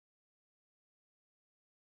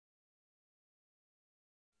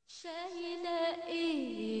شايلة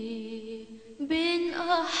ايه بين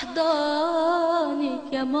احضانك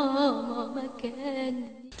يا ماما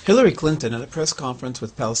مكاني. Hillary Clinton, at a press conference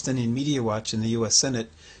with Palestinian Media Watch in the U.S. Senate,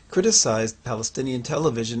 criticized Palestinian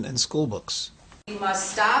television and school books. We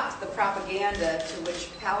must stop the propaganda to which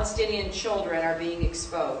Palestinian children are being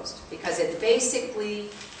exposed because it basically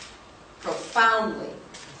profoundly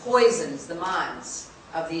poisons the minds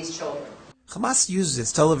of these children. Hamas uses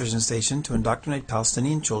its television station to indoctrinate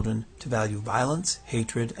Palestinian children to value violence,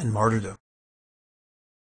 hatred, and martyrdom.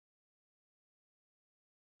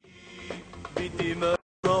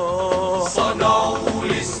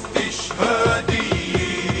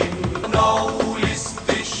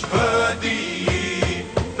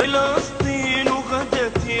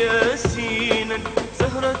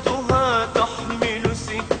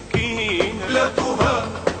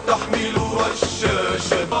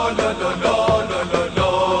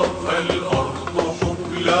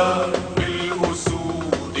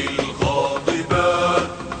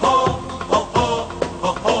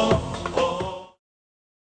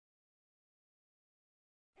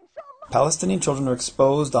 Palestinian children are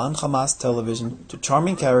exposed on Hamas television to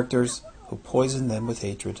charming characters who poison them with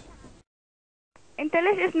hatred. انت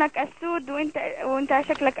ليش اسمك اسود وانت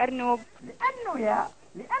شكلك ارنوب؟ لانه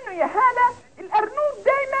يا هذا الارنوب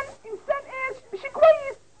دايما انسان ايش؟ مش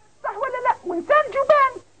كويس، صح ولا لا؟ وانسان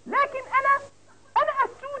جبان، لكن انا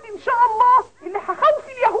اسود ان شاء الله اللي هخوف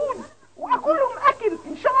اليهود واكلهم اكل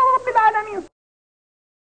ان شاء الله رب العالمين.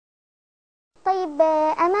 طيب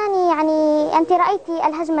أماني، يعني أنت رأيتي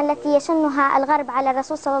الهجمة التي يشنها الغرب على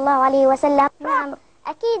الرسول صلى الله عليه وسلم؟ نعم،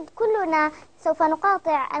 أكيد كلنا سوف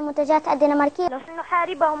نقاطع المنتجات الدنماركية.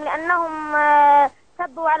 نحاربهم لأنهم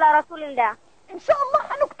سبوا على رسول الله. إن شاء الله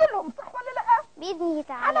حنقتلهم، صح ولا لا؟ بإذنه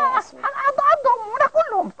تعالى. حنعضهم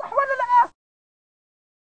وناكلهم، صح ولا لا؟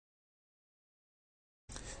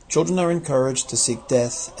 Children are encouraged to seek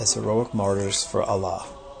death as heroic martyrs for Allah.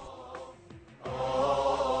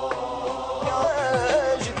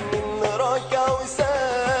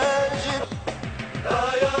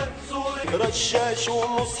 رشاش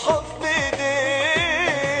ومصحف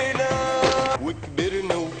بايدينا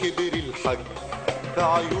وكبرنا وكبر الحق في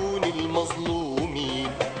عيون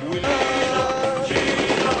المظلومين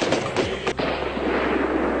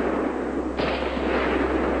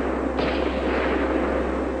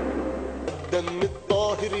الدم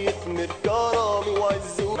الطاهر يثمر كرامة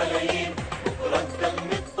وعز ملايين بكرة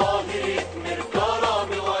الدم الطاهر يثمر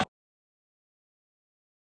كرامة وعز.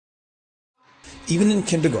 Even in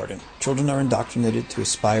kindergarten, children are indoctrinated to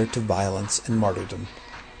aspire to violence and martyrdom.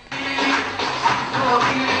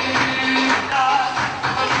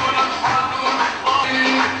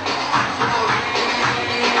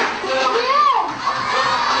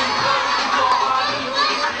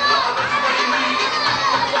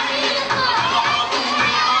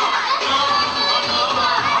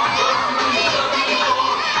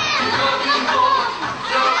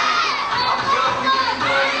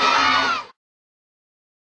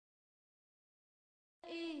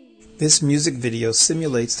 This music video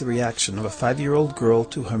simulates the reaction of a 5-year-old girl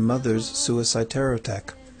to her mother's suicide terror attack.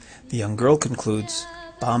 The young girl concludes,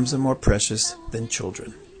 bombs are more precious than children.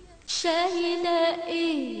 شايلة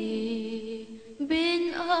ايه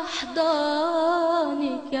بين احضانك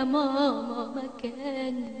يا ماما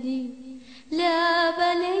مكاني،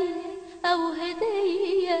 لعبة ليا او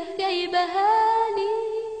هدية جايبهالي،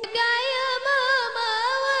 يا ماما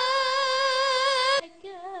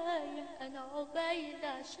حكاية انا عبيد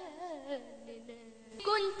عشاننا،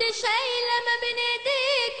 كنت شايلة ما بين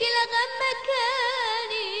ايديك لغم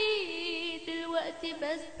مكاني، دلوقتي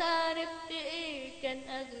بس عرفت ايه كان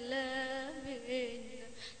اغلى منا،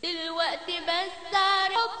 دلوقتي بس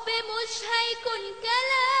عرفت حب مش هيكون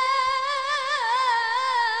كلام،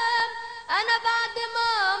 انا بعد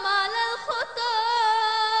ماما على الخطاب.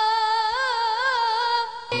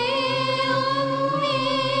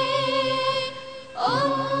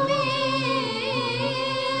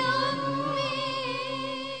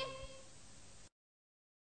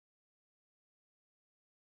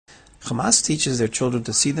 Hamas teaches their children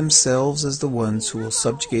to see themselves as the ones who will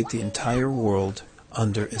subjugate the entire world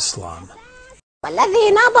under Islam.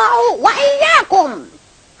 والذي نضع وإياكم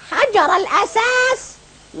حجر الأساس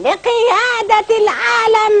لقيادة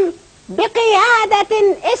العالم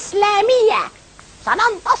بقيادة إسلامية.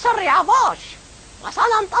 سننتصر يا بوش،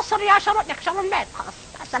 وسننتصر يا شرون بيت، خلاص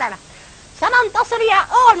السلامة، سننتصر يا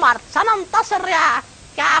أولمارت، سننتصر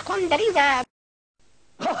يا كوندريزا.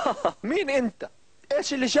 مين أنت؟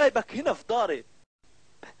 ايش اللي جايبك هنا في داري؟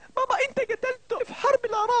 بابا انت قتلته في حرب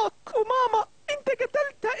العراق، وماما انت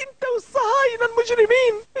قتلتها انت والصهاينة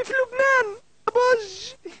المجرمين في لبنان.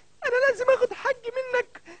 بوج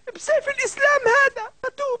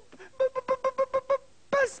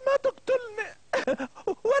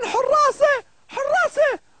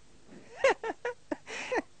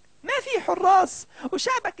خلاص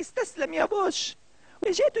وشعبك استسلم يا بوش،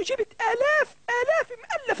 وجيت وجبت آلاف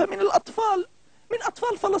مؤلفة من الأطفال، من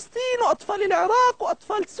أطفال فلسطين وأطفال العراق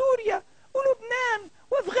وأطفال سوريا ولبنان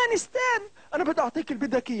وأفغانستان. أنا بدي أعطيك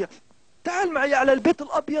البداكية، تعال معي على البيت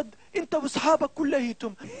الأبيض أنت وأصحابك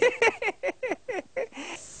كليتهم.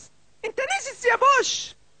 أنت نجس يا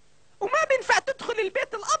بوش، وما بينفع تدخل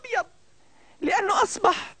البيت الأبيض لأنه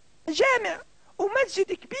أصبح جامع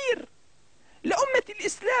ومسجد كبير لأمة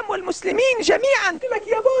الإسلام والمسلمين جميعا. قلت لك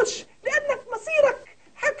يا بوش لأنك مصيرك،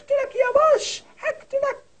 حقتلك يا بوش،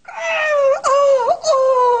 حقتلك.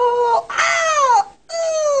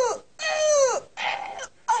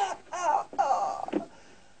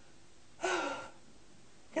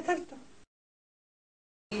 قتلته.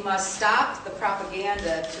 We must stop the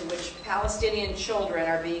propaganda to which Palestinian children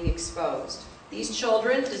are being exposed. These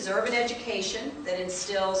children deserve an education that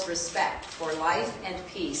instills respect for life and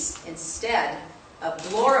peace instead of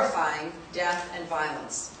glorifying death and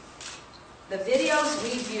violence. The videos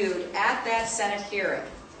we viewed at that Senate hearing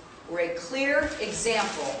were a clear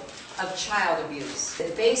example of child abuse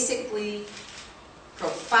that basically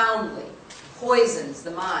profoundly poisons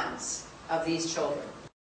the minds of these children.